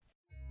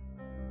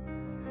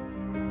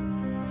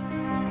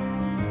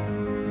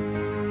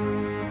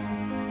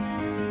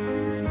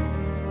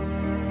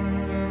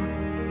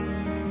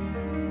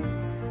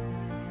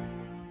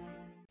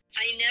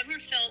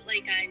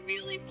like I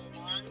really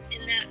belonged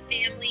in that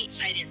family.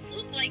 I didn't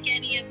look like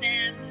any of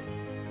them.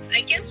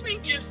 I guess I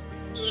just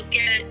look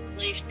at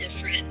life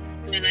different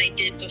than I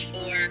did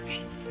before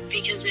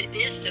because it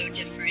is so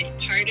different.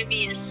 Part of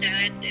me is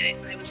sad that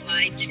I was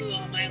lied to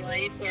all my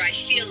life, or I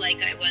feel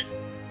like I was.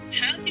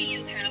 How do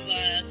you have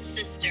a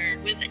sister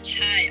with a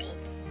child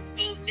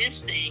go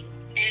missing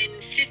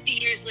and 50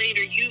 years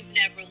later you've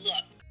never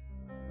looked?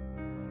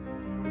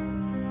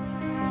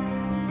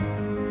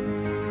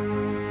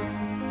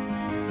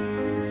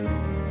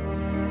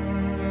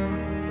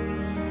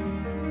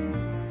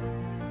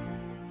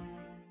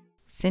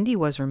 Cyndi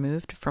was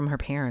removed from her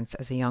parents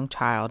as a young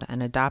child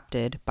and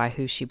adopted by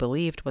who she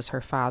believed was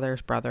her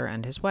father's brother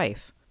and his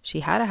wife. She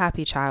had a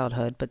happy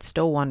childhood, but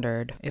still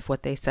wondered if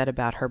what they said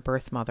about her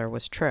birth mother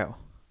was true.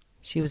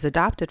 She was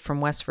adopted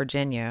from West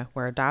Virginia,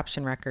 where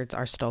adoption records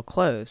are still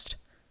closed.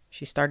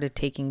 She started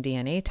taking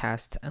DNA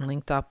tests and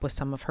linked up with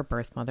some of her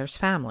birth mother's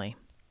family.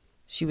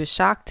 She was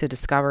shocked to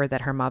discover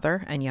that her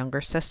mother and younger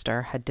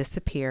sister had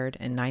disappeared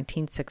in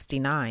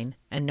 1969,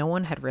 and no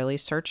one had really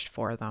searched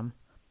for them.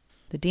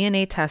 The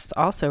DNA tests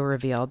also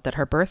revealed that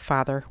her birth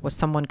father was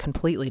someone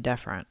completely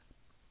different.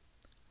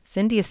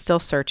 Cyndi is still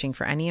searching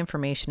for any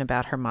information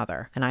about her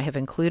mother, and I have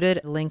included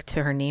a link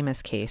to her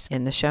NamUs case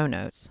in the show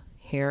notes.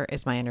 Here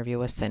is my interview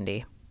with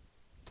Cyndi.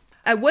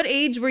 At what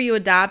age were you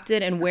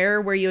adopted, and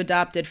where were you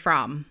adopted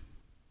from?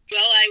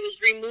 Well, I was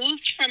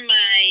removed from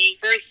my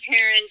birth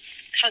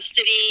parents'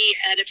 custody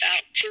at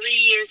about 3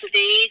 years of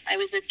age. I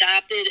was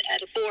adopted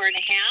at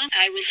 4.5.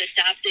 I was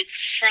adopted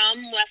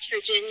from West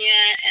Virginia,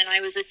 and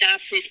I was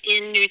adopted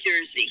in New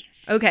Jersey.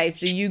 Okay,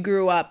 so you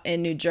grew up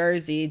in New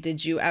Jersey.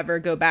 Did you ever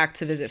go back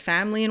to visit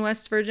family in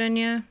West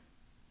Virginia?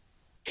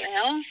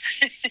 Well,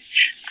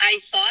 I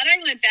thought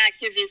I went back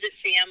to visit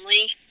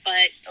family,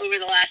 but over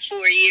the last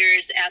 4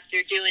 years after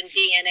doing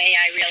DNA,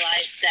 I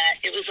realized that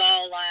it was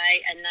all a lie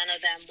and none of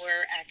them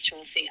were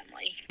actual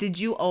family. Did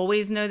you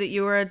always know that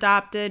you were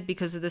adopted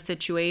because of the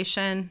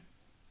situation?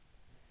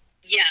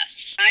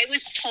 Yes. I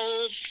was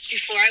told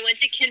before I went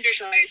to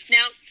kindergarten.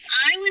 Now,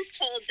 I was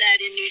told that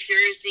in New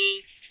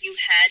Jersey, you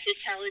had to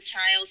tell a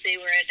child they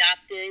were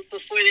adopted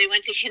before they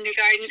went to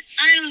kindergarten.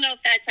 I don't know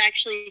if that's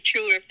actually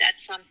true or if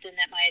that's something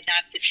that my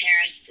adopted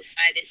parents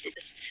decided to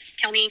just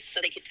tell me so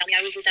they could tell me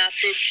I was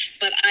adopted.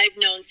 But I've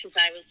known since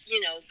I was,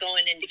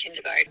 going into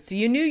kindergarten. So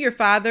you knew your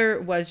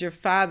father was your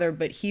father,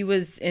 but he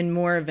was in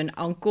more of an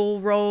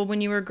uncle role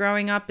when you were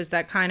growing up. Is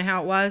that kind of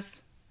how it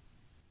was?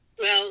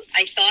 Well,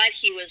 I thought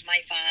he was my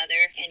father,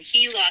 and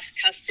he lost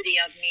custody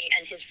of me,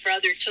 and his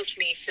brother took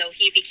me, so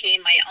he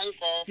became my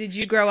uncle. Did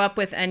you grow up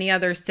with any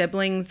other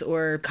siblings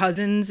or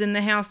cousins in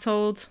the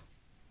household?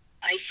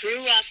 I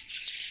grew up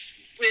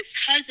with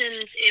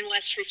cousins in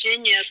West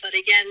Virginia, but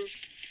again,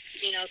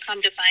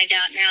 come to find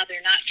out now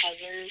they're not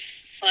cousins.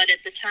 But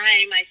at the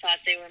time, I thought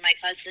they were my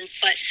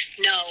cousins. But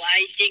no,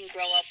 I didn't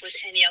grow up with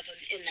any of them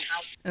in the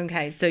house.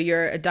 Okay, so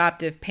your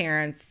adoptive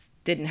parents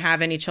didn't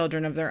have any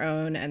children of their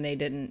own, and they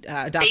didn't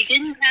adopt. They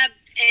didn't have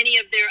any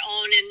of their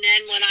own, and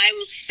then when I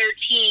was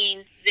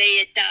 13,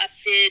 they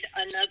adopted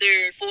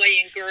another boy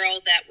and girl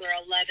that were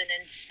 11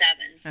 and 7.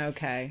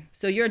 Okay.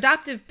 So your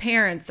adoptive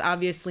parents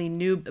obviously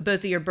knew both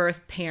of your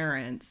birth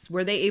parents.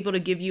 Were they able to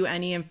give you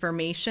any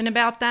information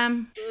about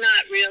them?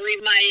 Not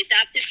really. My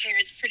adoptive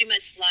parents pretty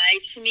much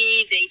lied to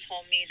me. They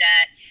told me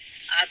that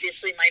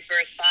obviously my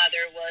birth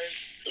father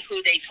was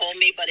who they told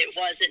me, but it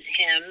wasn't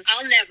him.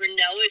 I'll never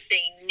know if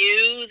they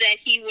knew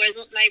that he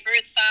wasn't my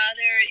birth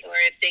father or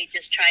if they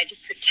just tried to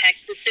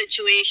protect the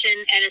situation.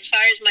 And as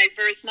far as my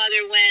birth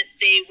mother went,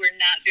 they were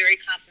not very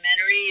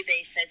complimentary. They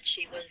said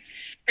she was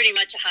pretty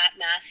much a hot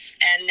mess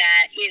and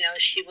that,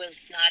 she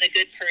was not a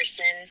good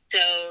person.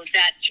 So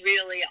that's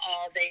really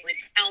all they would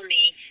tell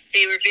me.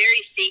 They were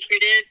very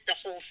secretive. The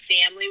whole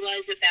family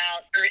was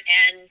about her.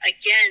 And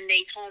again,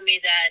 they told me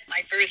that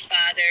my birth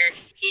father,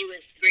 he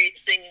was the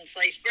greatest thing in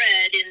sliced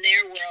bread in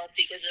their world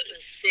because it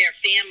was their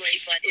family,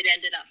 but it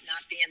ended up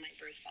not being my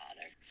birth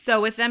father. So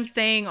with them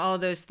saying all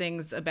those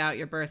things about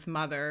your birth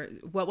mother,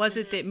 what was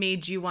it that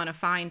made you want to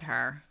find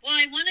her? Well,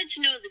 I wanted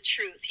to know the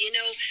truth.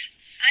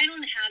 I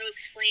don't know how to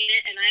explain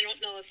it, and I don't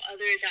know if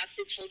other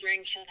adopted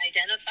children can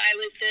identify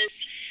with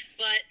this,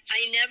 but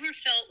I never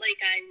felt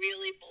like I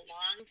really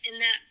belonged in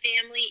that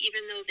family,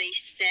 even though they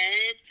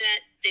said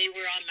that they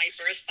were on my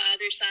birth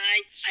father's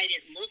side. I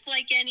didn't look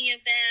like any of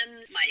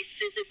them. My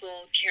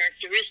physical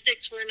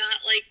characteristics were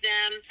not like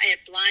them. I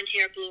had blonde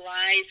hair, blue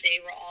eyes.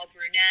 They were all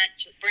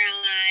brunettes with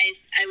brown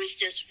eyes. I was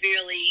just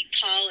really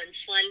tall and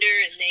slender,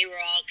 and they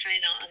were all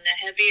kind of on the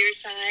heavier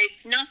side.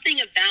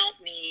 Nothing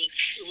about me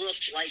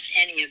looked like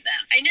any of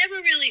them. I never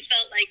really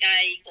felt like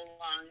I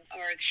belonged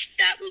or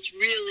that was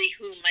really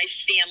who my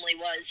family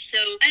was. So,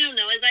 I don't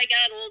know, as I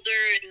got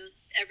older and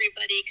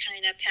everybody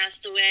kind of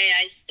passed away,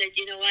 I said,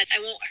 you know what, I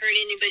won't hurt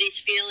anybody's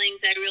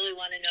feelings. I really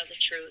want to know the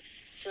truth.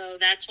 So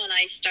that's when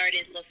I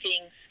started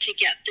looking to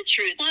get the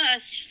truth.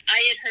 Plus, I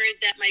had heard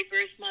that my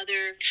birth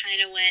mother kind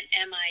of went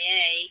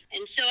MIA,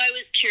 and so I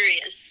was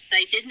curious.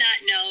 I did not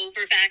know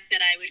for a fact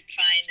that I would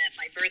find that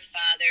my birth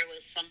father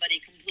was somebody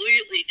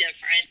completely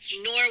different,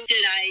 nor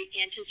did I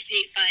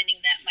anticipate finding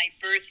that my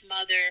birth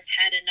mother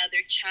had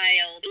another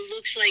child. It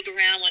looks like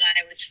around when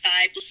I was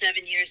 5 to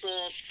 7 years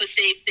old, but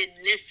they've been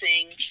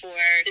missing for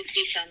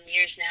 50-some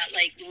years now,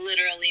 like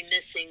literally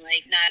missing,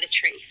 like not a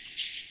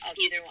trace of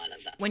either one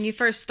of them. When you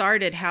first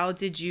started, how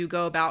did you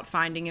go about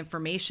finding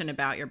information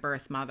about your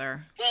birth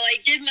mother? Well, I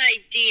did my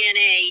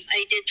DNA.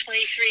 I did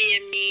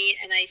 23andMe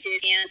and I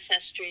did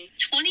Ancestry.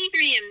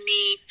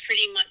 23andMe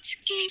pretty much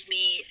gave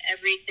me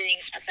everything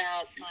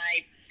about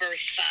my birth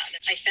father.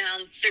 I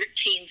found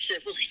 13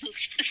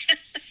 siblings.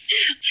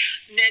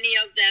 Many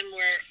of them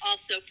were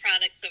also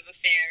products of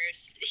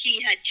affairs.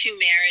 He had 2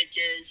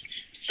 marriages.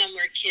 Some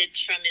were kids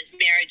from his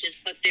marriages,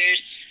 but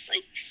there's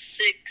like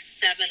 6,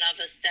 7 of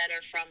us that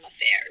are from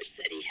affairs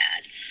that he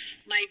had.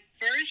 My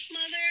birth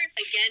mother,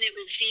 again, it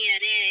was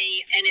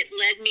DNA, and it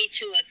led me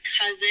to a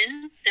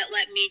cousin that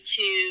led me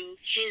to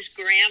his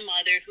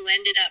grandmother, who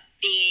ended up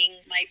being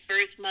my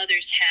birth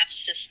mother's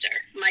half-sister.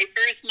 My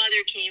birth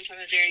mother came from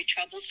a very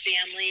troubled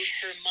family.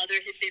 Her mother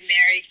had been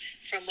married,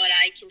 from what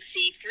I can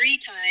see, 3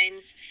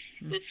 times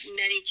with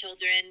many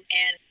children,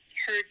 and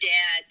her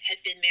dad had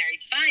been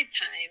married 5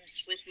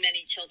 times with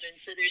many children,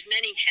 so there's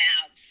many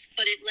halves.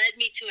 But it led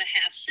me to a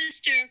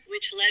half-sister,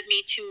 which led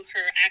me to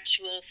her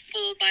actual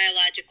full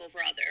biological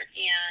brother.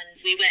 And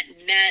we went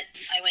and met.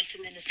 I went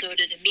to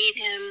Minnesota to meet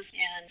him,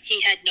 and he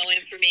had no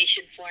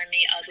information for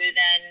me other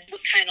than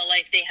what kind of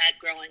life they had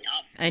growing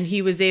up. And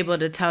he was able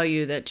to tell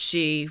you that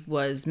she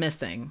was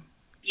missing?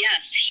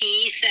 Yes,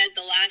 he said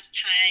the last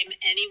time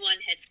anyone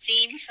had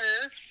seen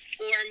her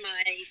or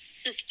my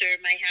sister,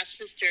 my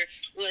half-sister,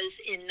 was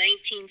in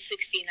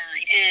 1969.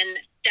 And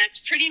that's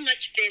pretty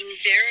much been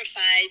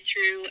verified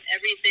through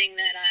everything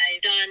that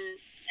I've done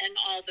and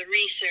all the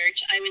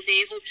research. I was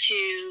able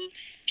to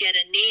get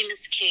a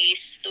NamUs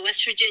case. The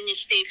West Virginia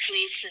State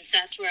Police, since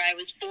that's where I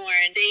was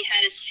born, they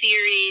had a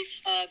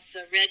series of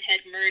the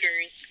redhead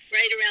murders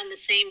right around the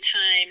same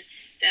time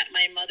that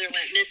my mother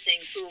went missing,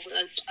 who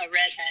was a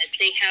redhead.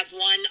 They have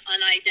one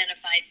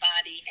unidentified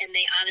body, and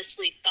they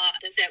honestly thought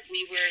that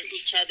we were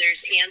each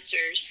other's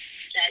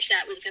answers,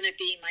 that was going to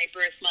be my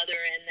birth mother,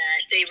 and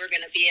that they were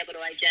going to be able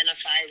to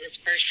identify this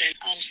person.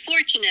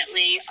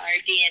 Unfortunately, our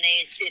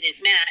DNAs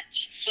didn't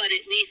match, but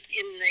at least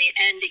in the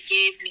end, it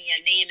gave me a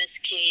NamUs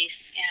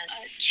case and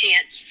a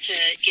chance to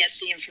get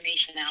the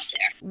information out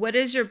there. What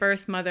is your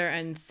birth mother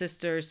and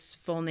sister's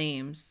full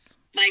names?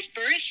 My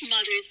birth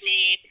mother's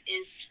name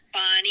is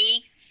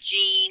Bonnie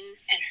Jean,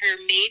 and her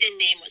maiden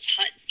name was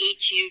Hutton,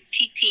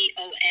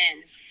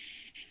 Hutton.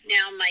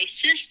 Now, my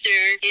sister,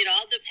 it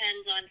all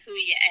depends on who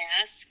you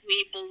ask.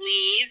 We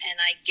believe, and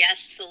I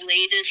guess the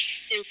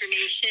latest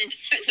information,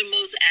 the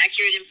most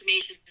accurate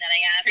information that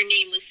I have, her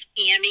name was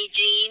Tammy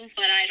Jean,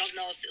 but I don't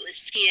know if it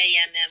was Tammy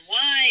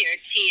or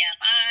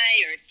TMI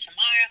or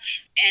Tamara,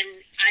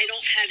 and I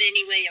don't have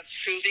any way of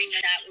proving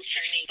that was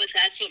her name, but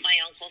that's what my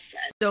uncle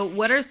said. So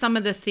what are some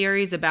of the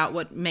theories about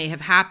what may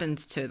have happened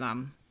to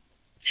them?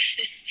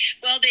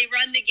 Well, they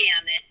run the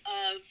gamut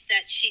of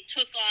that she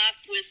took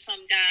off with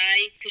some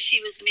guy because she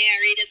was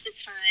married at the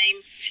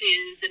time to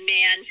the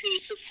man who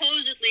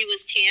supposedly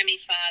was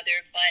Tammy's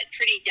father, but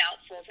pretty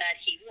doubtful that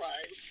he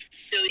was.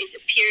 So it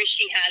appears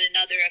she had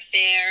another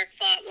affair.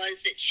 Thought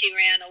was that she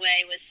ran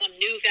away with some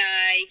new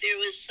guy. There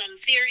was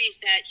some theories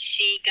that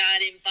she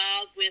got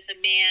involved with a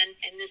man,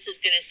 and this is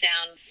going to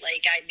sound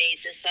like I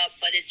made this up,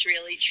 but it's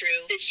really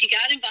true, that she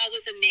got involved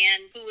with a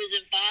man who was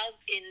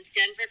involved in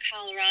Denver,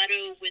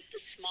 Colorado with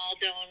the Small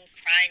Dome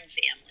crime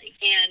family,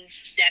 and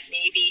that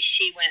maybe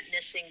she went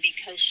missing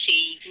because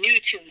she knew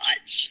too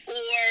much.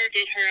 Or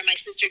did her and my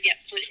sister get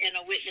put in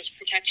a witness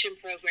protection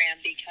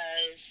program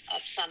because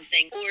of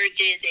something? Or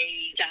did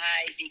they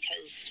die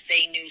because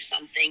they knew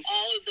something?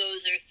 All of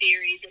those are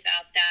theories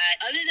about that.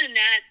 Other than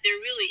that, there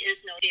really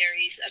is no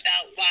theories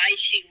about why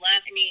she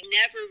left. I mean,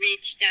 never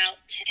reached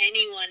out to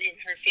anyone in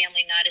her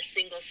family, not a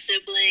single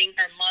sibling,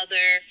 her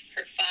mother,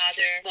 her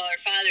father. Well, her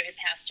father had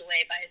passed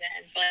away by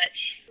then, but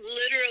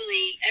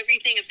literally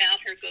everything about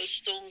her goes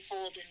stone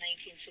cold in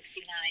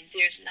 1969.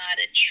 There's not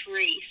a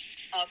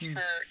trace of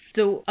her.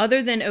 So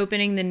other than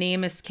opening the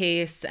NamUs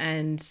case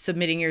and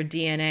submitting your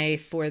DNA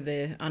for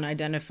the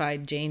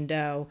unidentified Jane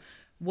Doe,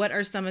 what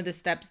are some of the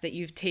steps that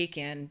you've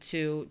taken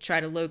to try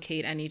to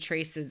locate any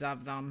traces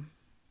of them?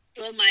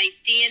 Well, my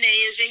DNA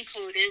is in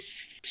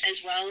CODIS,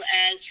 as well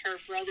as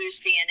her brother's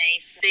DNA.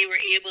 So they were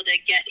able to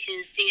get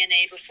his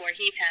DNA before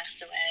he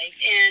passed away.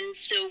 And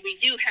so we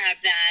do have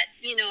that.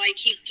 You know, I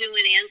keep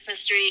doing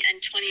Ancestry and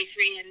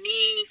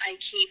 23andMe. I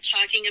keep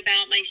talking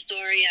about my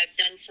story. I've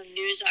done some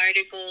news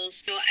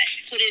articles. So I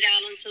put it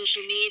out on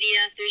social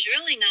media. There's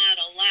really not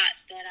a lot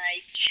that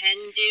I can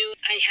do.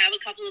 I have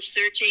a couple of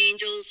search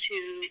angels who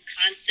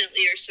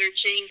constantly are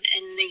searching,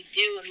 and they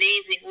do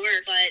amazing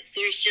work, but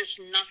there's just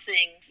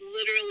nothing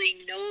literally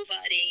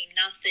nobody,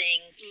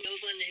 nothing. No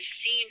one has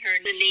seen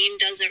her. The name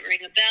doesn't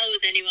ring a bell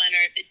with anyone,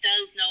 or if it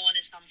does, no one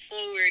has come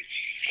forward.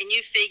 And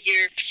you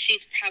figure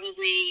she's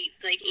probably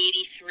like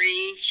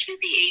 83. She'd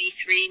be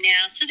 83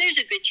 now. So there's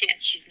a good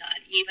chance she's not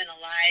even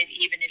alive,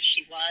 even if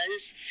she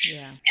was.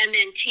 Yeah. And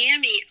then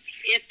Tammy,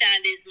 if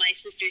that is my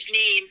sister's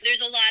name,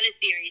 there's a lot of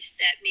theories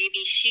that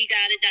maybe she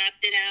got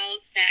adopted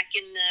out back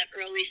in the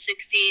early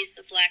 60s.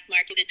 The black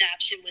market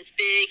adoption was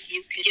big.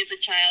 You could give a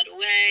child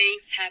away,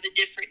 have a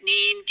different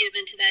name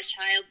given to that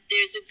child.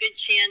 There's a good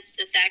chance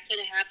that that could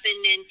have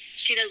happened, and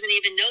she doesn't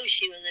even know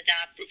she was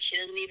adopted. She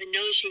doesn't even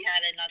know she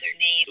had another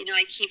name. You know,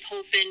 I keep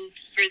hoping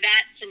for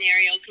that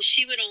scenario, because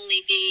she would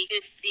only be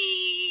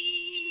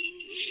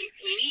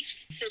 58,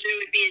 so there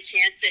would be a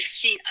chance that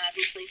she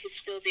obviously could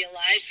still be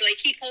alive. So I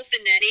keep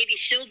hoping that maybe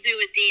she'll do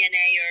a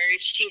DNA, or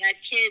she had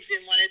kids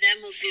and one of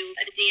them will do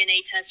a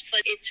DNA test.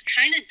 But it's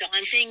kind of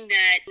daunting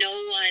that no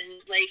one,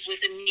 like,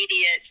 with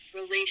immediate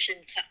relation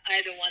to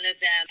either one of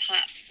them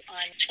pops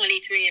on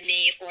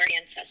 23andMe or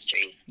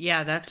Ancestry.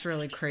 Yeah, that's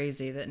really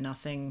crazy that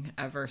nothing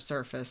ever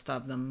surfaced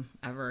of them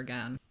ever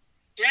again.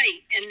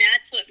 Right, and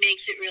that's what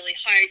makes it really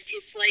hard.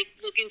 It's like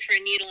looking for a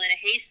needle in a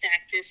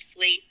haystack this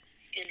late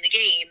in the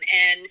game.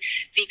 And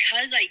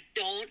because I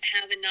don't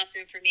have enough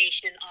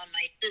information on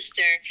my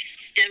sister,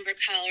 Denver,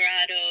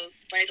 Colorado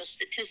Vital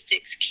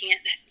Statistics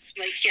can't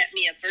get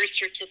me a birth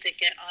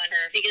certificate on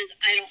her, because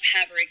I don't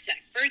have her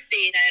exact birth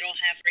date. I don't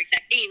have her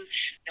exact name.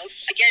 Nope.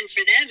 Again,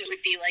 for them, it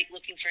would be like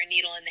looking for a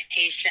needle in the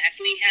haystack.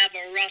 We have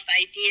a rough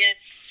idea.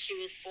 She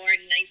was born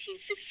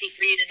 1963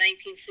 to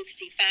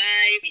 1965.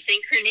 We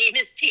think her name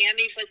is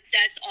Tammy, but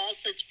that's all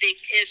such big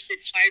ifs.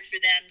 It's hard for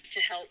them to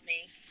help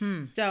me.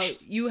 So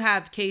you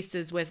have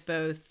cases with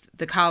both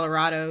the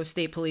Colorado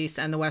State Police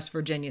and the West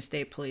Virginia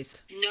State Police?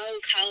 No,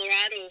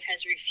 Colorado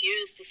has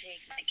refused to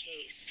take my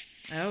case.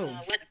 Oh.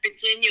 West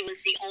Virginia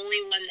was the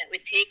only one that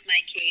would take my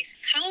case.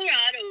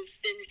 Colorado's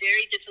been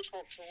very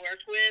difficult to work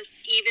with,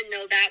 even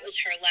though that was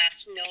her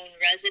last known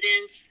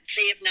residence.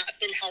 They have not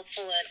been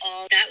helpful at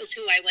all. That was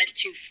who I went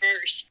to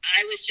first.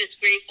 I was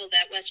just grateful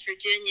that West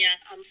Virginia,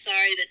 I'm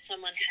sorry that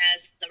someone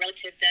has a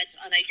relative that's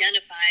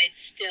unidentified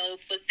still,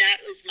 but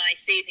that was my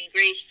saving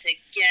grace to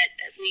get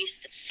at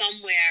least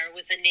somewhere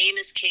with a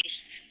NamUs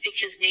case,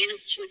 because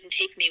NamUs wouldn't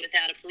take me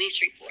without a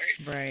police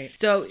report. Right.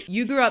 So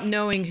you grew up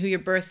knowing who your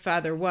birth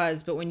father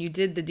was, but when you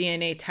did the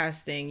DNA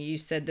testing, you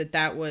said that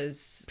that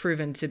was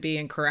proven to be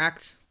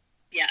incorrect?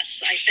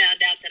 Yes, I found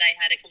out that I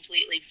had a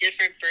completely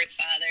different birth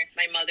father.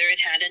 My mother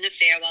had an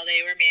affair while they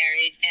were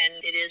married,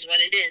 and it is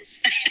what it is.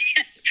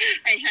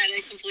 I had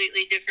a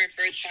completely different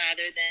birth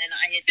father than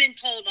I had been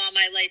told all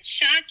my life.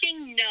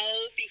 Shocking? No,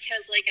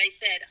 because like I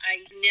said,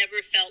 I never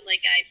felt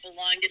like I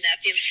belonged in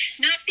that family.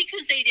 Not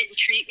because they didn't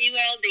treat me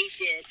well, they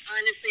did.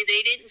 Honestly,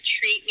 they didn't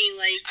treat me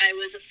like I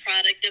was a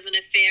product of an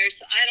affair,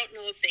 so I don't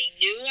know if they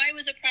knew I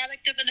was a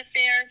product of an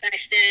affair.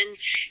 Back then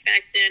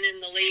in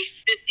the late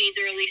 50s,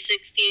 early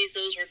 60s,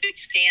 those were big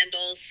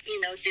scandals.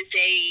 You know, did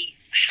they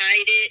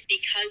hide it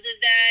because of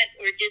that,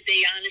 or did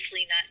they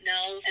honestly not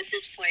know? At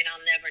this point, I'll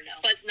never know.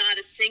 But not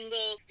a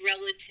single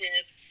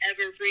relative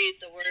ever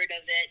breathed a word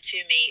of it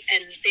to me,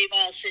 and they've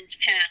all since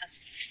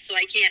passed, so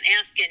I can't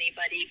ask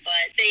anybody,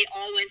 but they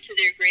all went to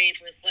their grave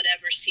with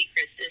whatever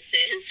secret this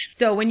is.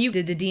 So when you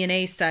did the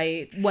DNA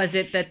site, was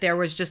it that there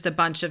was just a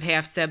bunch of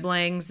half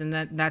siblings, and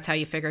that's how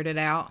you figured it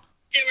out?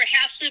 There were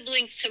half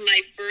siblings to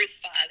my birth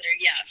father,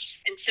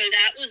 yes. And so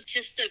that was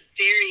just a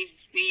very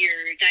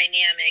weird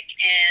dynamic.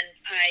 And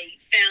I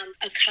found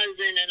a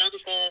cousin and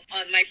uncle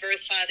on my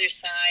birth father's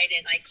side,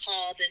 and I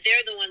called, and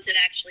they're the ones that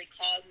actually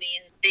called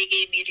me, and they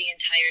gave me the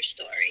entire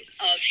story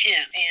of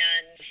him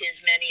and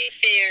his many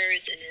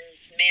affairs and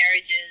his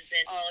marriages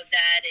and all of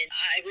that. And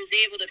I was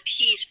able to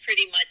piece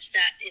pretty much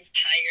that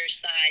entire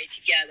side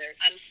together.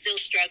 I'm still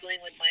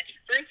struggling with my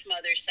birth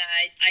mother's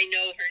side. I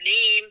know her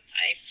name.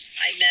 I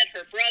met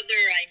her brother.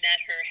 I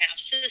met her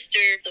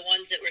half-sister, the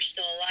ones that were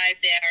still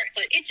alive there.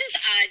 But it's just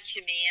odd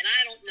to me, and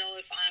I don't know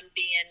if I'm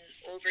being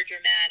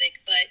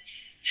over-dramatic, but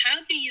how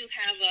do you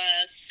have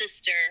a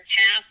sister,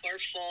 half or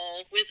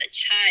full, with a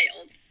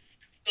child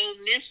go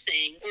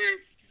missing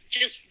or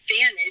just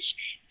vanish,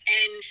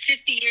 and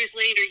 50 years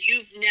later,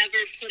 you've never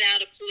put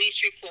out a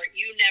police report,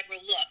 you never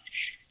looked?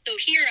 So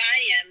here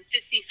I am,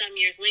 50-some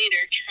years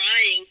later,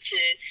 trying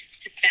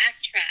to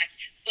backtrack,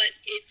 but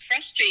it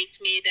frustrates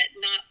me that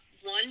not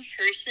one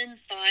person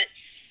thought,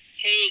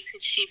 hey,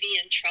 could she be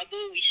in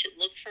trouble? We should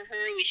look for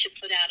her. We should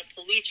put out a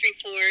police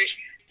report.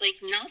 Like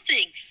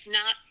nothing,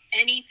 not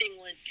anything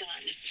was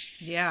done.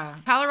 Yeah.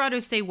 Colorado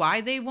say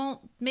why they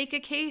won't make a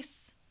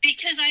case?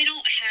 Because I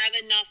don't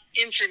have enough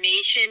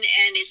information,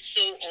 and it's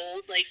so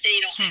old. Like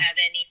they don't have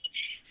any.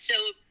 So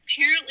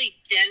apparently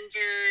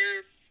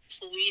Denver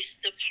Police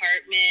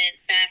Department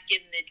back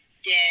in the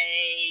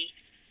day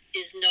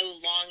is no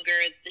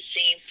longer the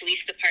same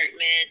police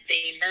department.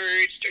 They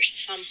merged or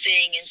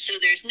something, and so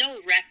there's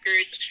no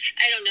records.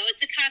 I don't know.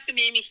 It's a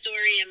cockamamie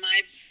story in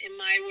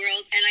my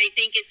world, and I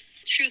think it's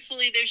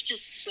truthfully there's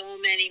just so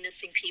many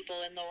missing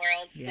people in the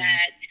world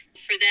that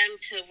for them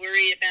to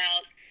worry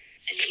about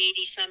an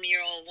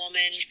 80-some-year-old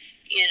woman,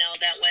 you know,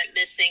 that went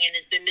missing and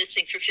has been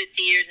missing for 50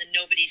 years and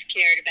nobody's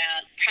cared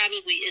about,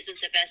 probably isn't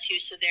the best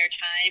use of their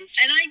time.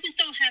 And I just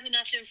don't have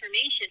enough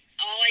information.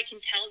 All I can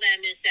tell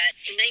them is that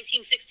in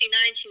 1969,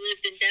 she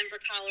lived in Denver,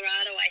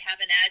 Colorado. I have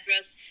an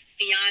address.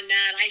 Beyond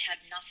that, I have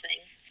nothing.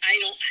 I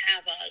don't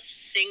have a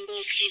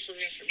single piece of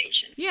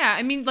information. Yeah,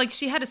 I mean, like,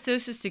 she had a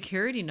social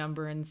security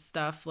number and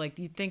stuff. Like,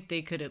 do you think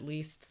they could at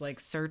least, like,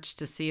 search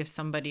to see if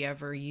somebody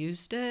ever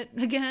used it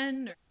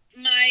again?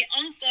 My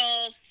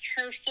uncle,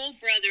 her full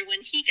brother,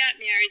 when he got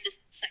married the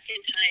second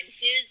time,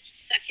 his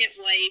second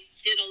wife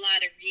did a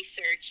lot of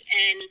research,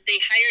 and they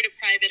hired a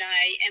private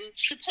eye, and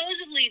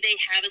supposedly they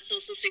have a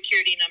social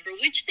security number,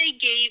 which they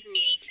gave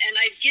me, and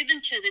I've given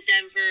to the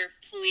Denver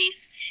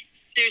police.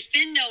 There's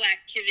been no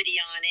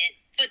activity on it,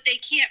 but they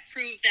can't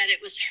prove that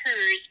it was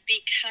hers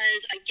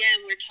because,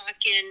 again, we're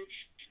talking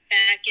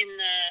back in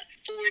the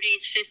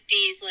 40s,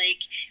 50s,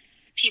 like,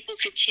 people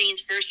could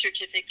change birth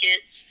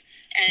certificates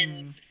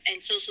and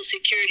social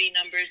security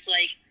numbers,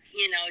 like,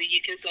 you know, you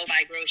could go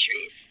buy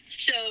groceries.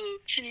 So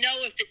to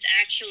know if it's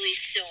actually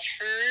still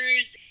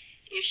hers,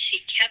 if she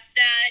kept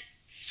that,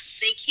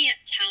 they can't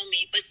tell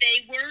me, but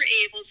they were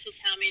able to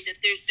tell me that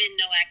there's been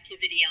no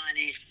activity on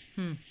it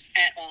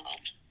at all.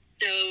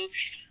 So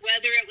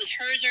whether it was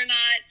hers or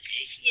not,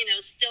 you know,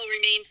 still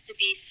remains to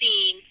be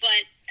seen.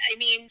 But I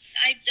mean,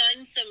 I've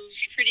done some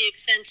pretty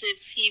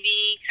extensive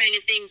TV kind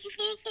of things with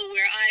local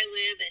where I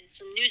live and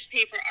some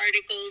newspaper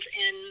articles,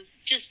 and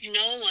just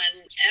no one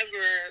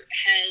ever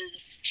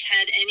has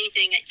had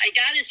anything. I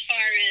got as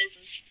far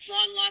as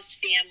long lost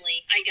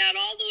family. I got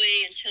all the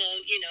way until,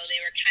 you know,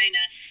 they were kind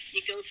of,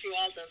 you go through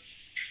all the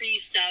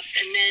pre-stuff,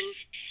 and then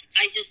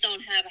I just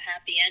don't have a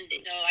happy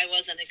ending. So I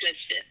wasn't a good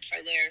fit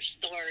for their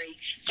story.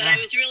 But I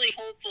was really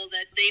hopeful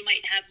that they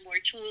might have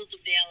more tools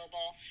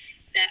available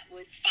that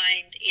would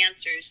find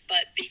answers.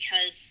 But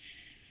because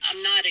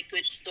I'm not a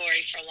good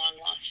story for long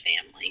lost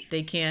family,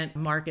 they can't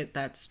market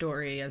that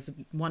story as a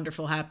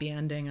wonderful happy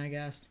ending, I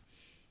guess.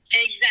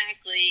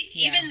 Exactly.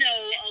 Yeah. Even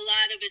though a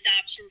lot of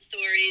adoption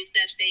stories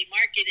that they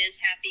market as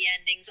happy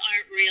endings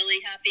aren't really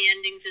happy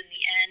endings in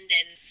the end.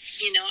 And,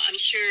 you know, I'm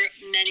sure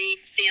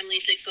many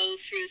families that go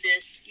through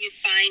this, you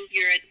find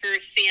you're a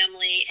birth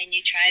family and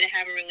you try to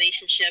have a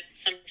relationship.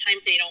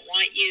 Sometimes they don't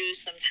want you.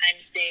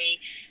 Sometimes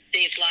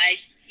they've lied,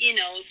 you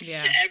know,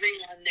 to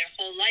everyone their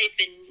whole life,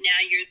 and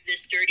now you're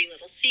this dirty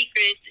little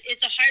secret.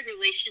 It's a hard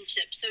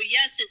relationship. So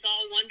yes, it's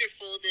all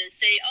wonderful to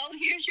say, oh,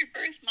 here's your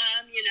birth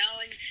mom, you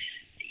know, and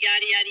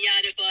yada, yada,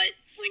 yada. But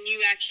when you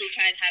actually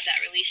try to have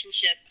that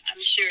relationship, I'm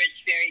sure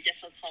it's very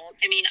difficult.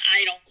 I mean,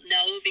 I don't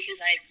know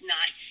because I've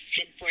not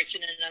been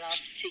fortunate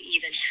enough to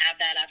even have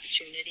that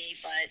opportunity.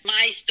 But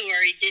my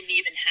story didn't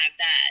even have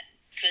that,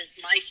 because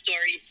my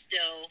story is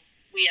still,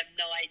 we have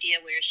no idea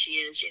where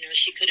she is. You know,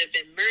 she could have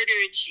been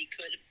murdered. She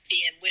could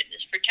be in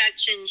witness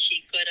protection.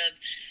 She could have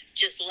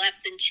just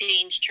left and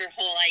changed her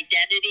whole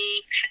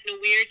identity. Kind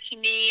of weird to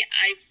me.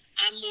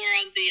 I'm more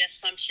on the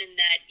assumption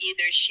that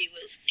either she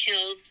was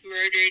killed,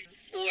 murdered,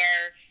 or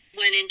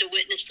went into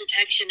witness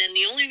protection. And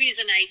the only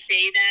reason I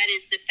say that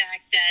is the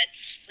fact that,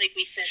 like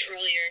we said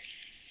earlier,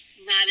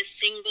 not a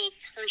single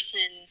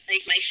person,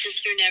 like my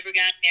sister never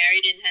got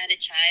married and had a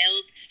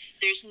child.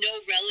 There's no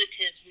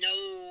relatives,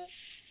 no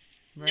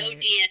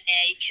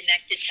DNA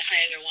connected to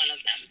either one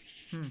of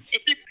them.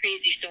 It's a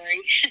crazy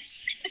story.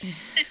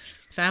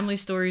 Family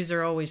stories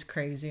are always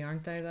crazy,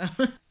 aren't they,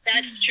 though?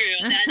 That's true.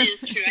 That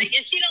is true. I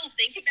guess you don't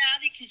think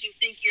about it because you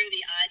think you're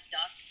the odd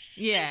duck.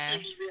 Yeah.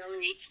 Until you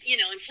really, you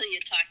know, until you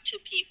talk to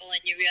people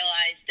and you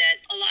realize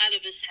that a lot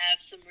of us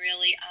have some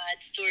really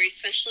odd stories,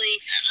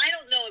 especially, I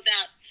don't know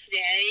about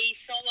today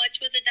so much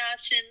with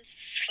adoptions,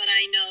 but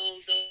I know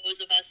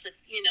those of us that,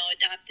 you know,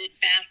 adopted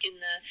back in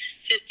the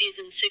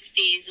 50s and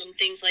 60s and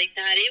things like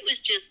that, it was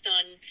just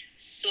done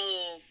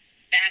so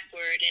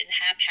backward and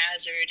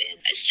haphazard and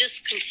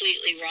just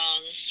completely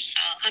wrong.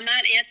 I'm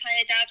not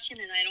anti-adoption,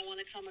 and I don't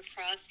want to come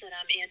across that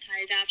I'm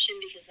anti-adoption,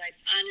 because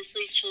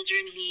honestly,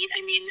 children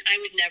I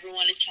would never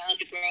want a child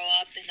to grow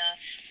up in an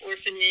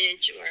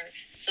orphanage or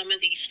some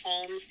of these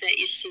homes that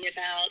you see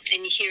about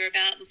and you hear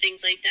about and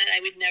things like that.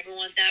 I would never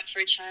want that for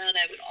a child.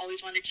 I would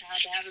always want a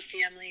child to have a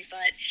family,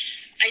 but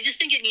I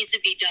just think it needs to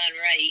be done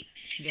right.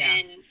 Yeah.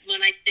 And when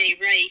I say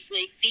right,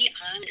 like, be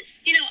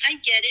honest. You know, I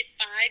get it,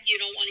 5,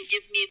 you don't want to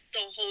give me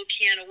the whole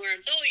can of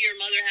worms. Oh, your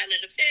mother had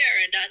an affair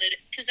and da-da-da,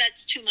 because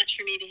that's too much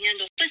for me to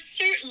handle. But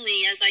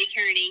certainly, as I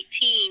turn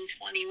 18,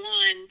 21,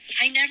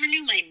 I never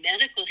knew my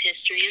medical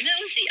history. And that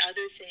was the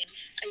other thing,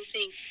 I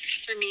think,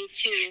 for me,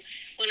 too.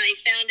 When I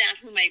found out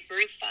who my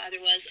birth father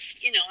was,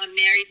 you know, I'm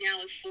married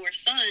now with 4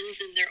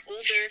 sons, and they're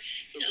older,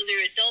 you know,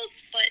 they're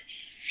adults, but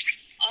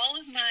all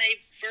of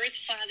my birth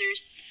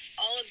fathers,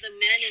 all of the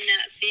men in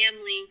that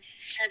family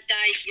have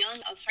died young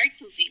of heart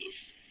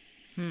disease.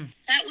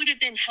 That would have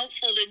been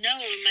helpful to know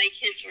when my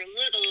kids were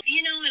little,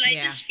 you know, and I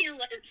just feel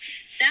like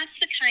that's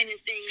the kind of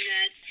thing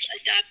that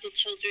adopted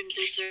children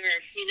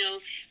deserve. You know,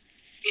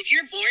 if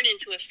you're born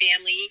into a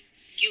family,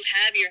 you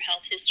have your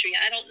health history.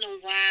 I don't know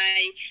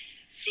why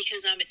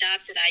because I'm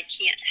adopted, I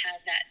can't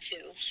have that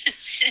too.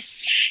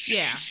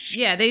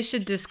 Yeah, they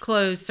should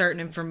disclose certain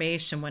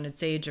information when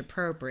it's age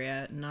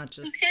appropriate and not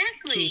just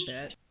keep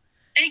it.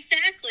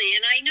 Exactly.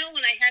 And I know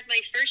when I had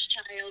my first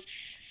child,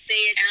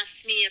 they had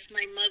asked me if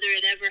my mother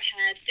had ever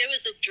had, there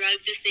was a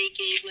drug that they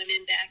gave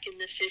women back in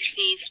the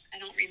 50s. I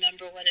don't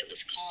remember what it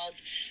was called.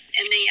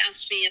 And they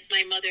asked me if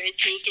my mother had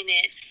taken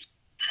it.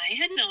 I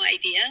had no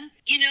idea.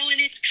 And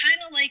it's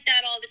kind of like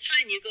that all the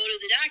time. You go to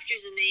the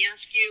doctors and they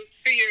ask you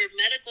for your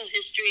medical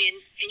history,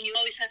 and you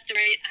always have to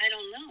write, I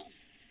don't know.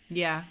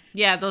 Yeah,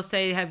 they'll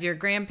say, have your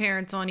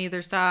grandparents on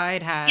either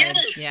side had...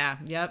 Yes. Yeah,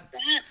 yep.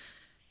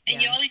 And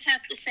you always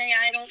have to say,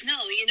 I don't know.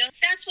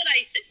 That's what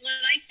I say. When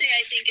I say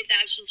I think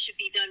adoption should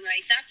be done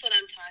right, that's what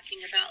I'm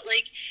talking about.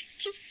 Like,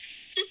 just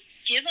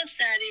give us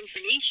that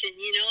information.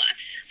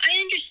 I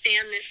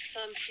understand that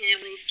some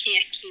families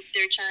can't keep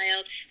their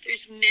child.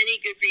 There's many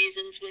good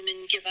reasons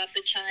women give up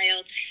a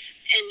child.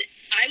 And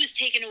I was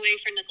taken away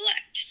for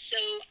neglect. So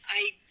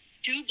I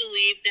do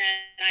believe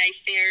that I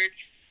fared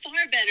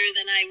far better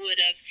than I would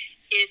have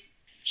if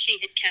she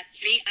had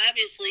kept me.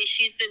 Obviously,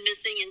 she's been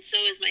missing, and so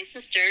is my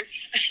sister.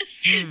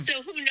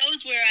 So who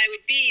knows where I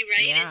would be,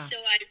 right? Yeah. And so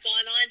I've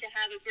gone on to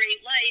have a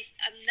great life.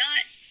 I'm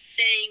not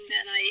saying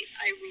that I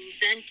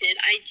resent it.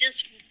 I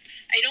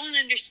don't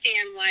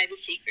understand why the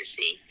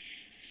secrecy.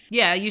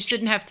 Yeah, you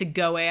shouldn't have to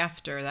go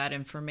after that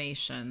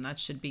information. That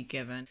should be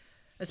given.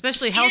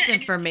 Especially health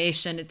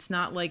information. It's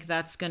not like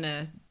that's going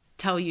to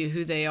tell you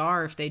who they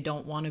are if they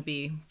don't want to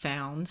be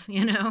found,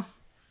 Well,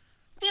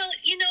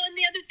 and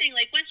the other thing,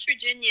 like West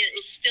Virginia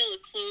is still a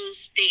closed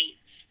state.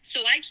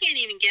 So I can't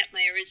even get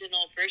my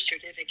original birth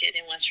certificate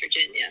in West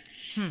Virginia.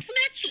 And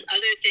that's the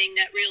other thing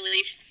that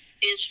really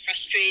is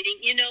frustrating.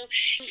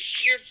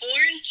 You're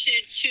born to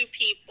two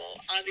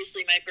people.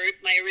 Obviously, my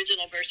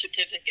original birth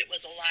certificate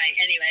was a lie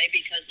anyway,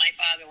 because my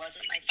father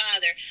wasn't my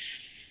father.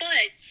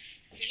 But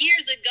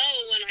years ago,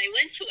 when I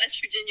went to West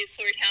Virginia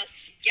courthouse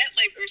to get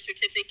my birth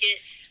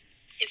certificate,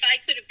 if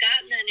I could have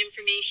gotten that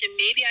information,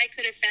 maybe I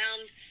could have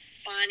found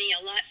Bonnie a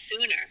lot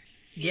sooner.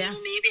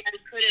 Maybe I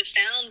could have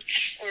found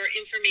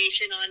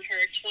information on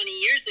her 20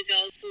 years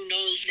ago. Who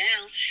knows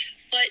now?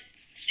 But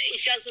it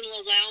doesn't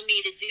allow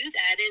me to do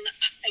that. And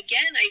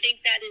again, I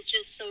think that is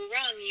just so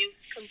wrong. You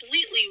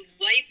completely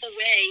wipe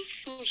away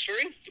who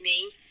birthed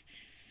me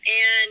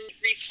and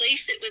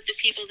replace it with the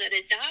people that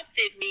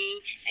adopted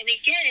me. And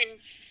again,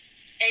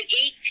 at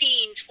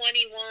 18,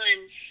 21,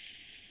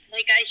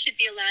 like, I should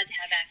be allowed to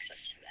have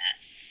access to that.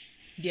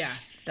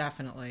 Yes,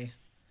 definitely.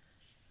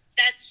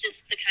 That's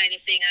just the kind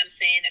of thing I'm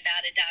saying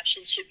about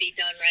adoption should be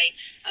done right.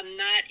 I'm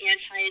not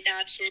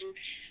anti-adoption.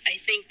 I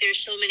think there's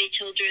so many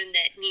children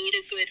that need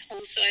a good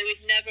home, so I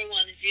would never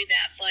want to do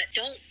that. But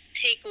don't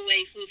take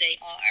away who they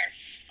are.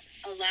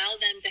 Allow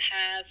them to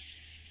have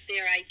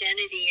their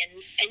identity and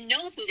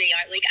know who they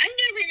are. Like, I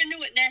never even knew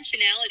what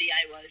nationality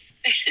I was.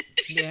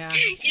 Yeah.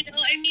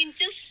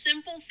 Just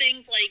simple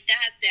things like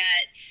that,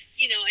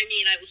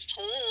 I was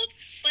told,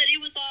 but it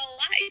was all a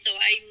lie. So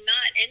I'm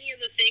not any of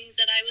the things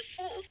that I was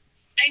told.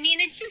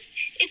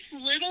 It's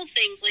little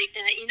things like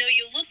that.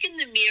 You look in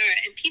the mirror,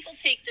 and people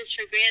take this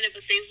for granted,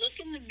 but they look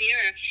in the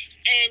mirror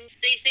and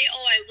they say,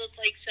 oh, I look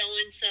like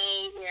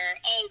so-and-so, or,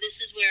 oh,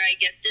 this is where I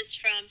get this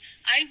from.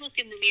 I look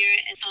in the mirror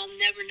and I'll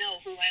never know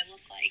who I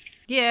look like.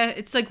 Yeah,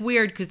 it's like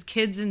weird because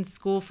kids in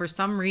school, for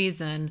some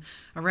reason,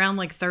 around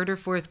like 3rd or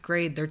 4th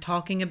grade, they're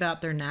talking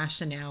about their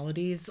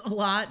nationalities a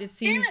lot, it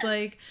seems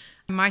like.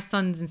 My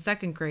son's in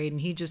 2nd grade, and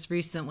he just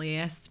recently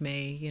asked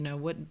me,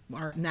 what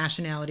our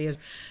nationality is.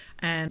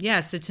 And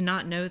so to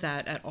not know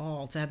that at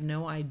all, to have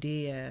no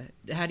idea,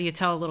 how do you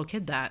tell a little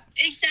kid that?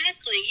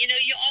 Exactly.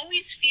 You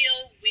always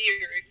feel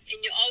weird,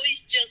 and you always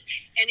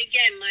and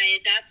again, my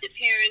adopted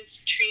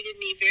parents treated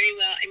me very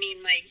well.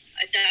 My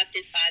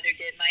adopted father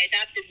did. My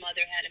adopted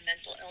mother had a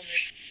mental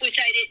illness, which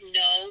I didn't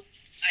know.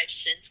 I've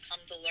since come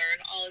to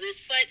learn all of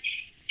this, but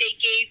they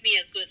gave me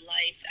a good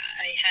life.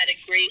 I had a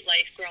great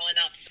life growing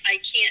up, so I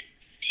can't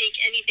take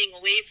anything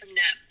away from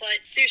that, but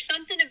there's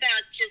something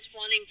about just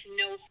wanting to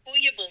know who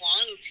you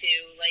belong to,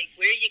 like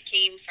where you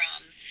came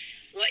from,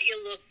 what you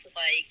looked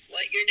like,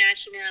 what your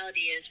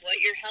nationality is,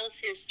 what your health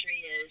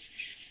history is.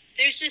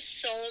 There's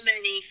just so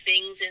many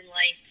things in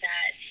life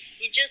that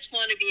you just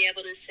want to be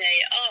able to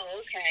say, oh,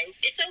 okay,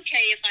 it's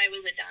okay if I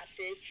was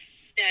adopted,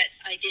 that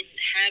I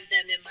didn't have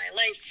them in my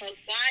life, but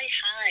why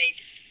hide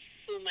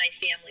who my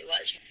family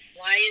was?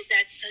 Why is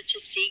that such a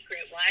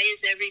secret? Why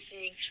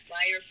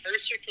are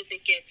birth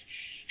certificates?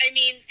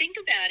 Think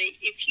about it.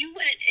 If you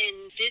went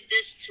and did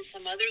this to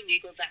some other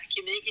legal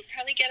document, you'd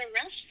probably get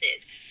arrested.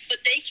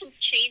 But they can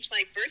change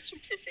my birth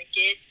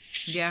certificate.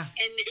 Yeah.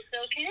 And it's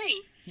okay.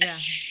 Yeah.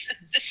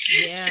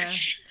 Yeah.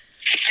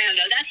 I don't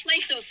know. That's my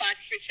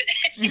soapbox for today.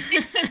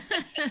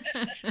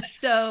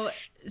 So,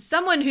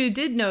 someone who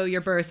did know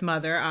your birth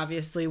mother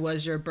obviously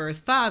was your birth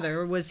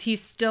father. Was he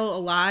still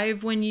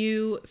alive when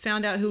you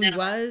found out who he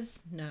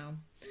was? No.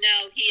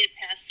 No, he had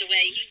passed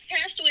away. He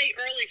passed away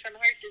early from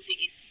heart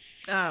disease.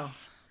 Oh.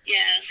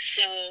 Yeah,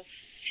 so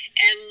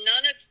And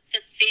none of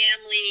the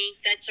family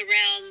that's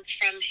around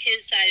from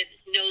his side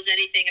knows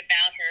anything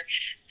about her.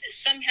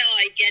 Somehow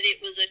I get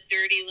it was a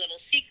dirty little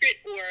secret,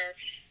 or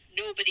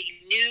nobody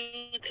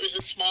knew. It was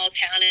a small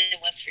town in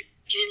West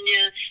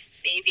Virginia.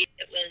 Maybe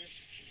it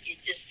was, you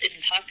just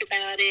didn't talk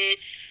about it.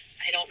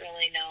 I don't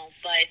really know,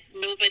 but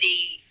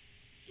nobody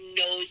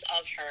knows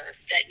of her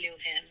that knew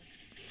him.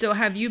 So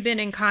have you been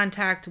in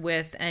contact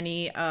with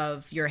any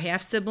of your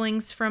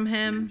half-siblings from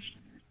him?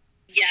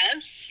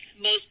 Yes,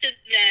 most of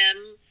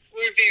them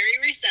were very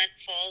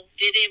resentful,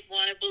 didn't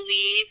want to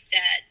believe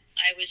that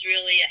I was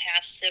really a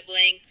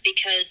half-sibling,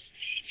 because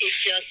it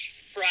just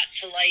brought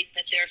to light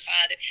that their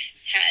father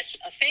had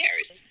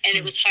affairs, and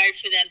it was hard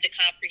for them to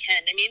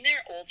comprehend. I mean,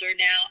 they're older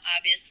now,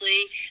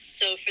 obviously,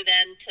 so for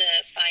them to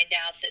find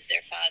out that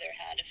their father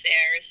had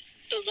affairs.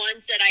 The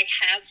ones that I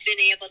have been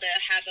able to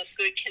have a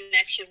good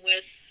connection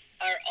with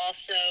are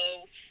also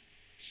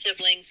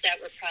siblings that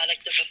were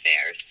product of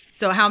affairs.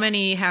 So how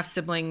many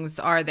half-siblings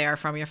are there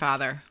from your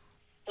father?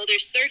 Well,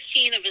 there's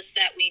 13 of us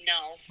that we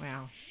know.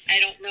 Wow. I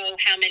don't know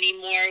how many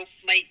more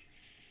might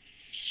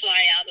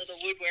fly out of the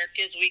woodwork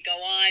as we go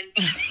on,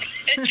 but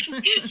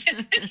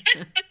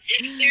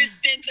there's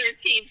been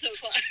 13 so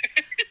far.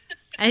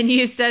 And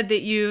you said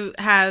that you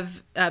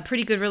have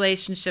pretty good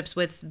relationships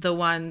with the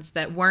ones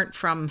that weren't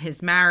from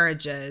his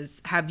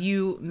marriages. Have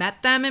you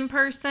met them in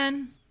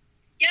person?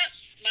 Yep.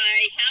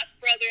 My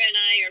half-brother and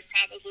I are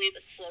probably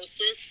the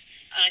closest.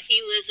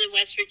 He lives in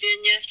West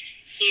Virginia.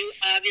 He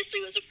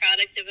obviously was a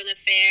product of an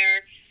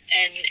affair,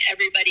 and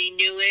everybody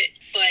knew it.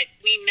 But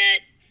we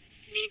met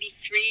maybe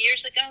 3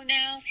 years ago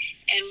now,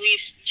 and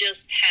we've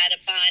just had a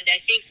bond. I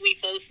think we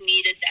both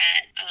needed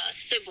that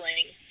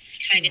sibling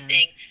kind of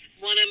thing.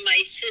 One of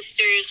my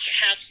sisters,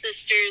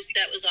 half-sisters,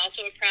 that was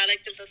also a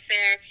product of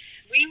affair.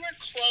 We were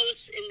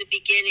close in the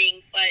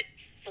beginning, but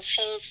the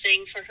whole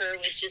thing for her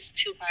was just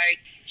too hard.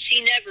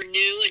 She never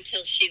knew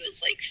until she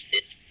was like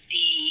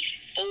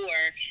 54.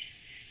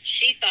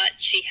 She thought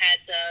she had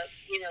the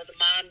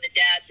mom, the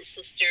dad, the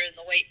sister, and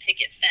the white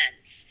picket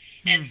fence.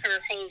 And her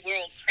whole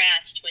world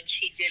crashed when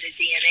she did a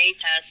DNA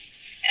test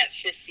at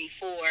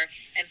 54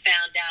 and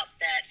found out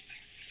that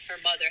her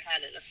mother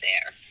had an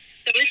affair.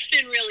 So it's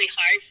been really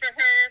hard for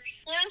her.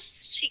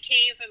 Plus, she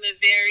came from a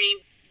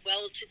very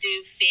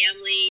well-to-do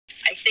family.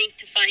 I think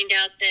to find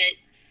out that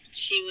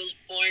she was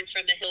born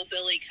from a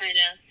hillbilly kind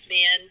of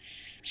man,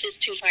 it's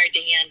just too hard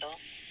to handle.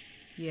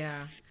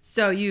 Yeah.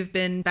 So you've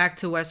been back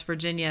to West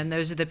Virginia, and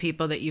those are the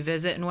people that you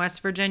visit in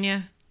West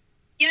Virginia?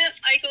 Yeah,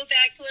 I go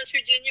back to West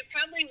Virginia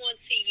probably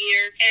once a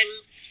year,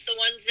 and the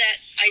ones that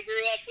I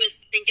grew up with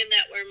thinking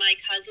that were my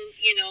cousins,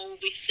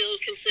 we still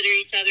consider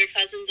each other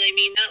cousins. I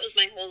mean, that was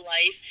my whole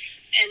life,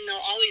 and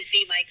they'll always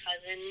be my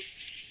cousins.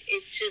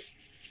 It's just,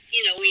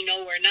 we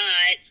know we're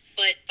not,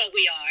 but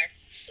we are.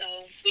 So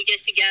we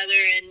get together,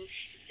 and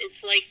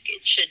it's like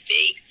it should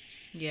be.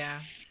 Yeah.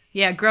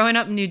 Yeah, growing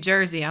up in New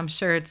Jersey, I'm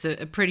sure it's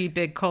a pretty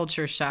big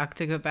culture shock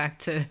to go back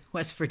to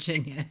West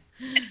Virginia.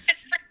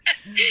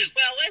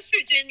 Well, West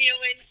Virginia,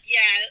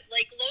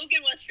 like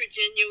Logan, West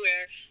Virginia,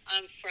 where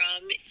I'm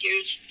from,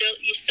 you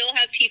still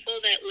have people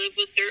that live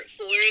with dirt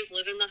floors,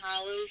 live in the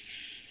hollows.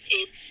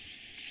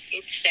 It's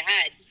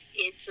sad.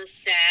 It's a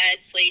sad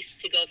place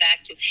to go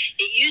back to.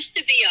 It used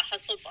to be a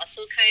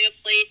hustle-bustle kind of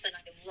place, and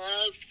I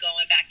loved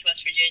going back to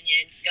West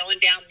Virginia and going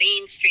down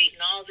Main Street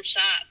and all the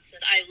shops.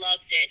 And I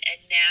loved it, and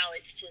now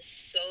it's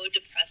just so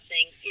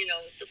depressing.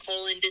 The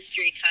coal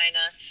industry kind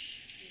of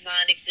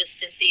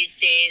non-existent these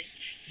days.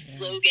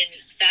 Yeah. Logan,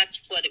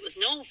 that's what it was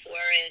known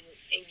for,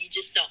 and you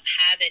just don't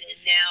have it.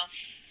 And now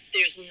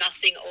there's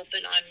nothing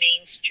open on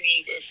Main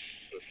Street.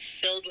 It's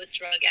filled with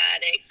drug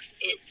addicts.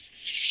 It's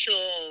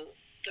so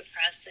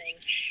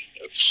depressing.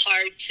 It's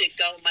hard to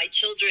go. My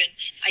children,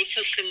 I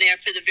took them there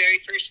for the very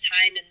first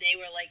time, and they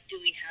were like, do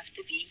we have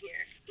to be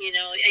here?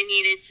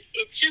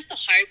 It's just a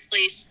hard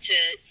place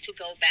to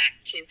go back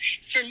to.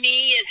 For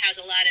me, it has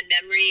a lot of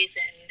memories,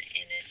 and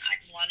I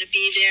want to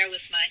be there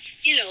with my,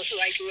 who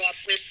I grew up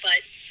with, but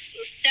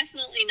it's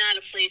definitely not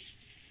a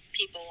place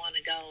people want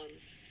to go and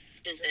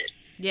visit.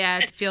 Yeah,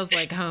 it feels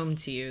like home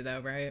to you,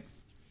 though, right?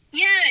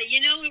 Yeah,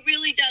 it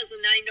really does.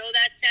 And I know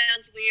that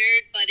sounds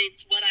weird, but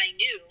it's what I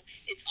knew.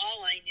 It's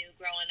all I knew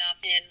growing up.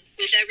 And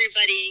with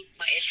everybody,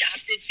 my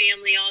adopted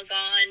family all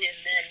gone, and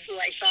then who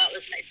I thought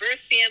was my birth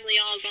family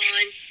all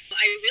gone,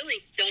 I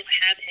really don't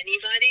have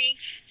anybody.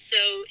 So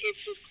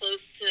it's as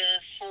close to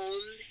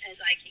home as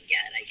I can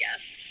get, I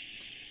guess.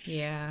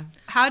 Yeah.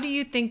 How do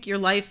you think your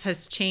life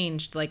has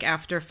changed, like,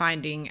 after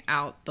finding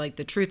out, like,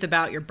 the truth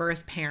about your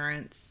birth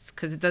parents?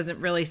 Because it doesn't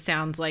really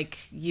sound like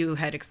you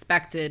had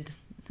expected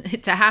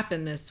it to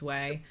happen this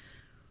way.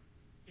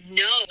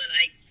 No, when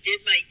I did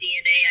my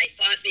DNA, I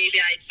thought maybe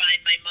I'd find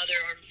my mother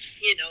or,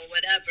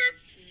 whatever.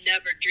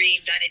 Never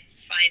dreamed I'd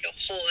find a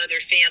whole other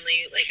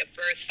family, like a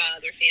birth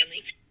father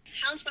family.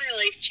 How's my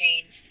life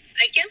changed?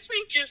 I guess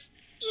I just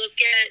look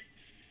at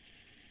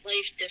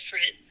life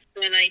different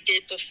than I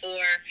did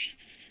before.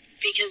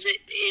 because it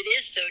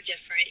is so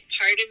different.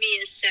 Part of me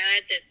is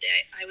sad that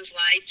I was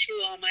lied to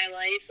all my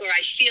life, or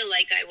I feel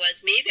like I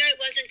was. Maybe I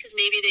wasn't, because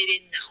maybe they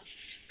didn't know,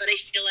 but I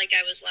feel like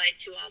I was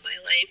lied to all my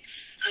life.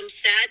 I'm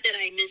sad that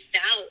I missed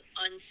out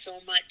on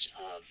so much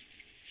of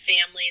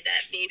family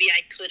that maybe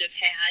I could have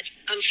had.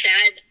 I'm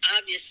sad,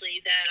 obviously,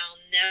 that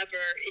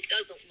it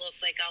doesn't look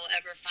like I'll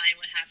ever find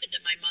what happened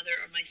to my mother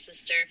or my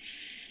sister.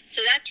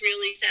 So that's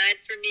really sad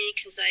for me,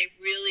 because I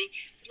really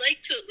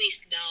like to at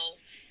least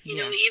know. You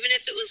know, even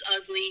if it was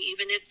ugly,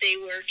 even if they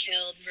were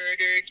killed,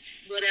 murdered,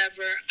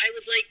 whatever, I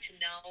would like to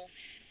know.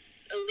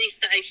 At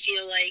least I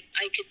feel like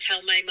I could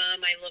tell my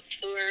mom I looked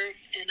for her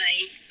and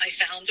I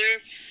found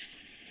her.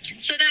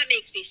 So that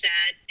makes me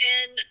sad.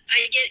 And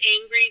I get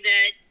angry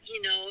that,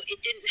 it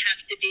didn't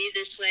have to be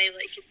this way.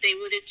 Like, if they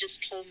would have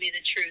just told me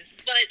the truth.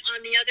 But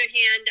on the other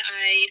hand,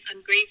 I'm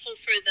grateful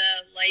for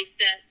the life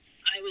that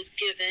I was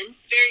given.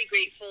 Very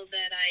grateful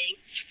that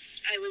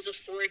I was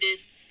afforded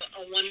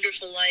a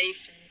wonderful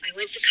life. And I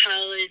went to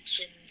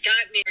college and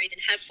got married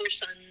and had 4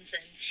 sons.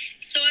 And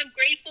so I'm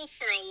grateful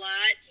for a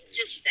lot.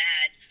 Just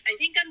sad. I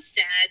think I'm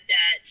sad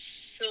that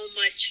so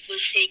much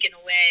was taken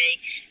away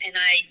and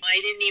I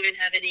didn't even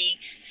have any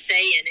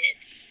say in it.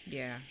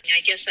 Yeah.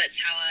 I guess that's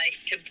how I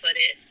can put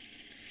it.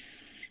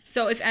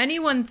 So if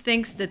anyone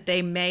thinks that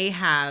they may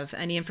have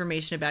any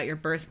information about your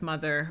birth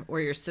mother or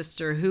your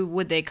sister, who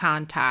would they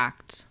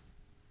contact?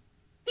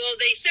 Well,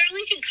 they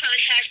certainly can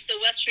contact the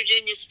West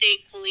Virginia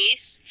State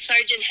Police.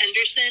 Sergeant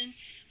Henderson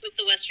with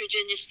the West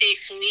Virginia State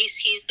Police,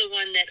 he's the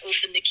one that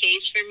opened the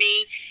case for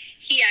me.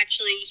 He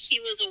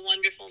was a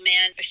wonderful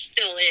man, or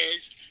still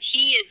is.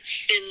 He had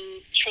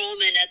been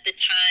patrolman at the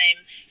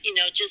time,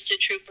 just a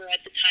trooper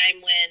at the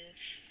time when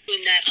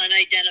that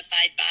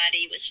unidentified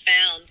body was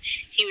found.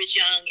 He was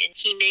young, and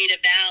he made a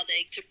vow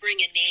to bring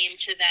a name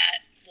to that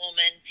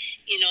woman,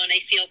 and I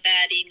feel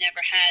bad he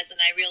never has, and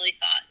I really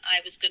thought I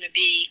was going to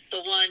be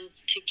the one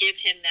to give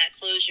him that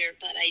closure,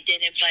 but I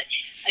didn't. But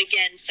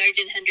again,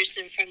 Sergeant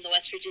Henderson from the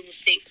West Virginia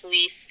State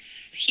Police,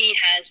 he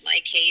has my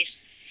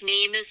case.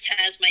 NamUs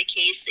has my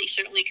case. They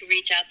certainly could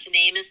reach out to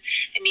NamUs.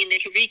 I mean, they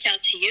could reach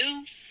out to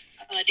you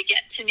to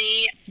get to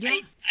me. Yeah.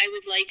 I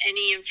would like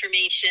any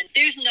information.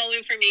 There's no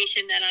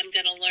information that I'm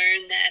going to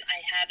learn that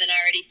I haven't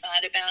already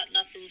thought about.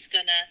 Nothing's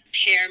going to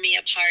tear me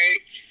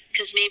apart,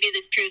 because maybe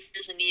the truth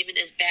isn't even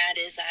as bad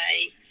as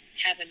I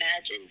have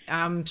imagined.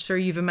 I'm sure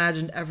you've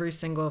imagined every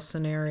single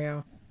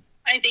scenario.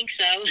 I think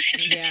so.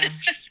 Yeah.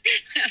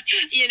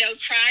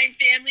 Crime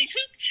families.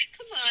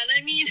 Come on.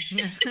 I mean,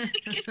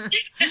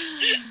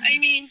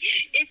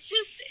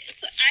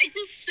 I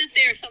just sit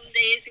there some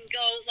days and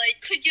go,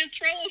 like, could you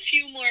throw a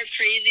few more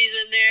crazies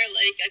in there?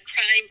 Like a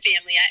crime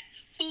family.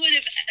 Who would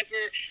have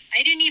ever,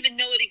 I didn't even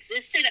know it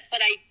existed,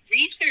 but I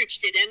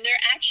researched it. And there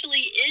actually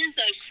is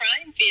a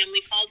crime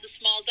family called the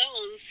Small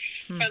Dones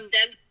from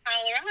Denver,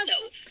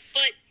 Colorado.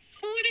 But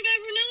who would have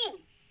ever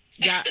known?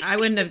 Yeah, I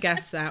wouldn't have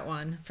guessed that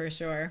one for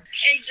sure.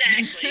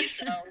 Exactly.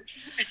 So,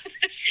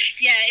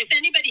 yeah, if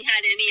anybody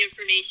had any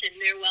information,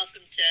 they're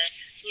welcome to,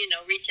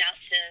 reach out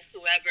to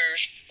whoever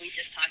we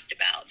just talked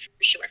about,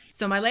 for sure.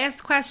 So my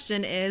last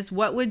question is,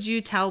 what would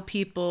you tell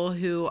people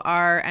who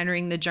are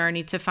entering the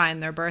journey to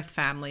find their birth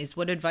families?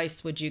 What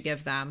advice would you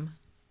give them?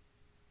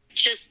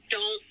 Just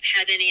don't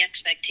have any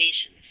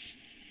expectations.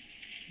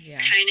 Yeah.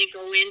 Kind of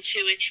go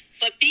into it,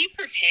 but be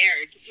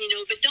prepared,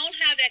 but don't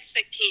have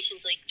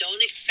expectations. Like,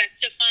 don't expect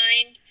to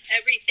find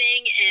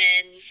everything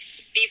and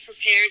be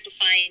prepared to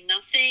find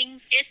nothing.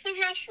 It's a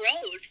rough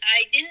road.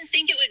 I didn't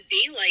think it would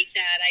be like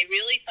that. I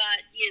really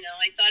thought,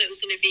 I thought it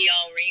was going to be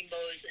all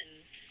rainbows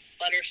and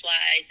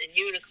butterflies and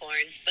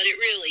unicorns, but it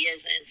really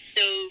isn't.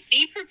 So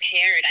be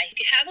prepared. I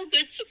have a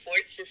good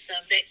support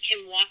system that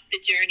can walk the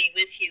journey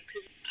with you,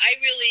 because I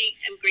really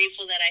am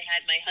grateful that I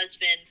had my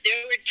husband.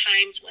 There were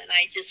times when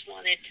I just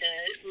wanted to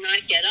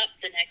not get up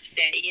the next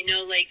day,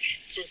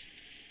 just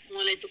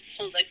wanted to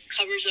pull the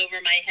covers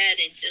over my head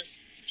and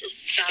just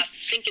stop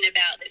thinking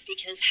about it,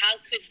 because how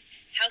could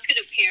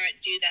a parent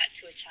do that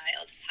to a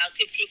child? How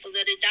could people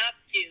that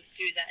adopt you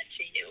do that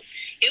to you?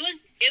 It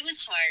was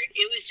hard.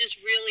 It was just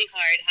really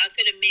hard. How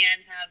could a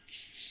man have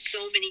so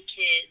many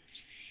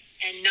kids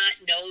and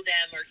not know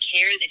them or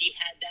care that he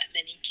had that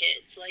many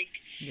kids?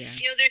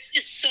 There's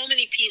just so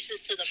many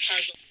pieces to the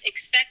puzzle.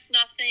 Expect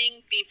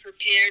nothing, be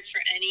prepared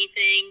for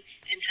anything,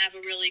 and have a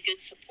really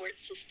good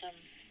support system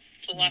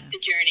to walk the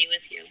journey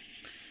with you.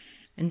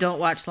 And don't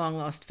watch Long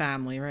Lost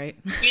Family, right?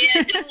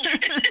 Yeah,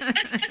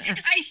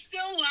 I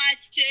still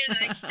watched it.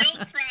 I still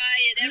cry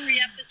at every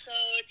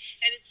episode,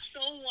 and it's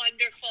so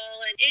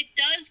wonderful. And it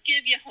does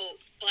give you hope,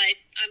 but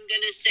I'm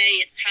going to say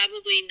it's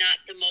probably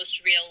not the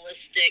most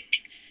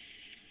realistic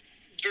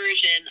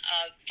version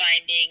of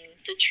finding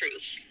the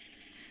truth.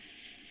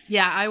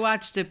 Yeah, I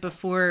watched it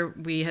before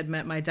we had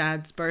met my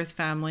dad's birth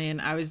family,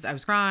 and I was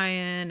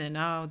crying, and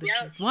this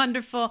is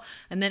wonderful.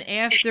 And then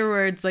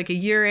afterwards, like a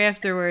year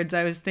afterwards,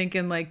 I was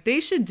thinking, like, they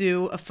should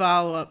do a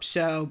follow-up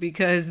show,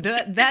 because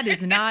that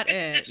is not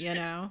it,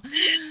 Well,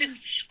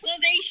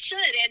 they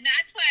should, and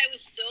that's why I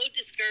was so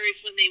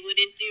discouraged when they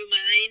wouldn't do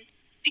mine.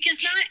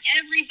 because not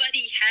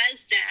everybody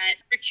has that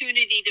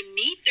opportunity to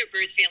meet their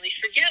birth family.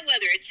 Forget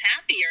whether it's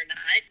happy or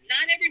not.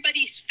 Not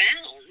everybody's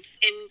found.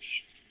 And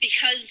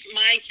because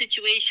my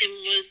situation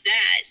was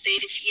that,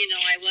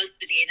 I was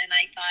dating, and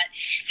I thought,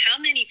 how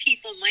many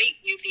people might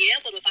you be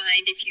able to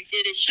find if you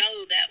did a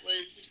show that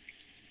was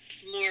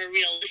more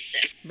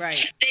realistic?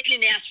 Right. They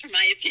didn't ask for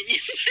my opinion.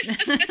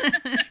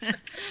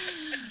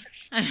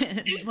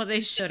 Well,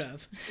 they should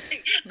have.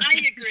 I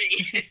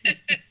agree.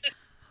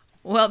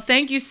 Well,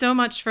 thank you so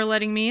much for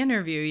letting me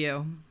interview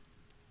you.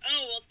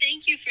 Oh, well,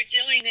 thank you for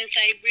doing this.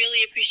 I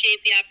really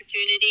appreciate the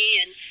opportunity,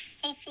 and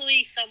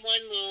hopefully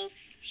someone will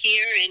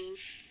hear and,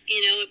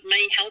 it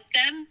might help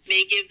them,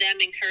 may give them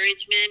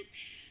encouragement.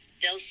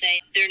 They'll say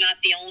they're not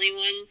the only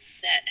one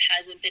that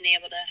hasn't been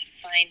able to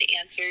find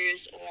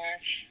answers, or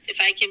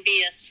if I can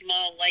be a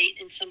small light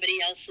in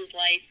somebody else's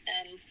life,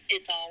 then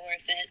it's all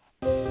worth it.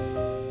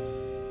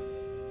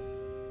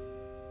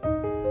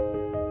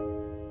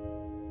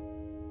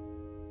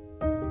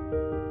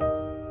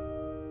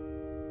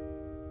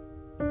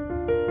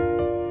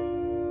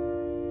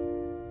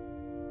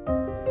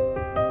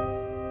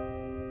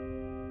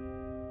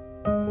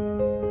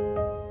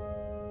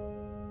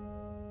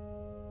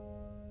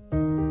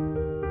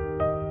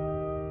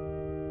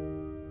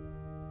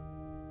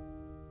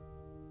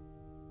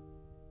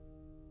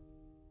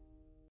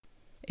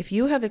 If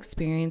you have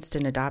experienced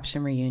an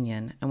adoption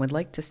reunion and would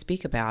like to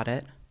speak about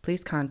it,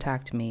 please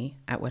contact me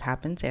at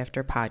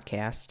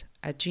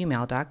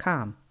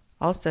whathappensadafterpodcast@gmail.com.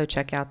 Also,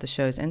 check out the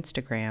show's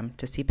Instagram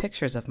to see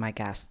pictures of my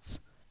guests.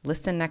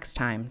 Listen next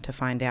time to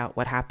find out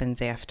what happens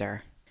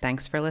after.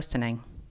 Thanks for listening.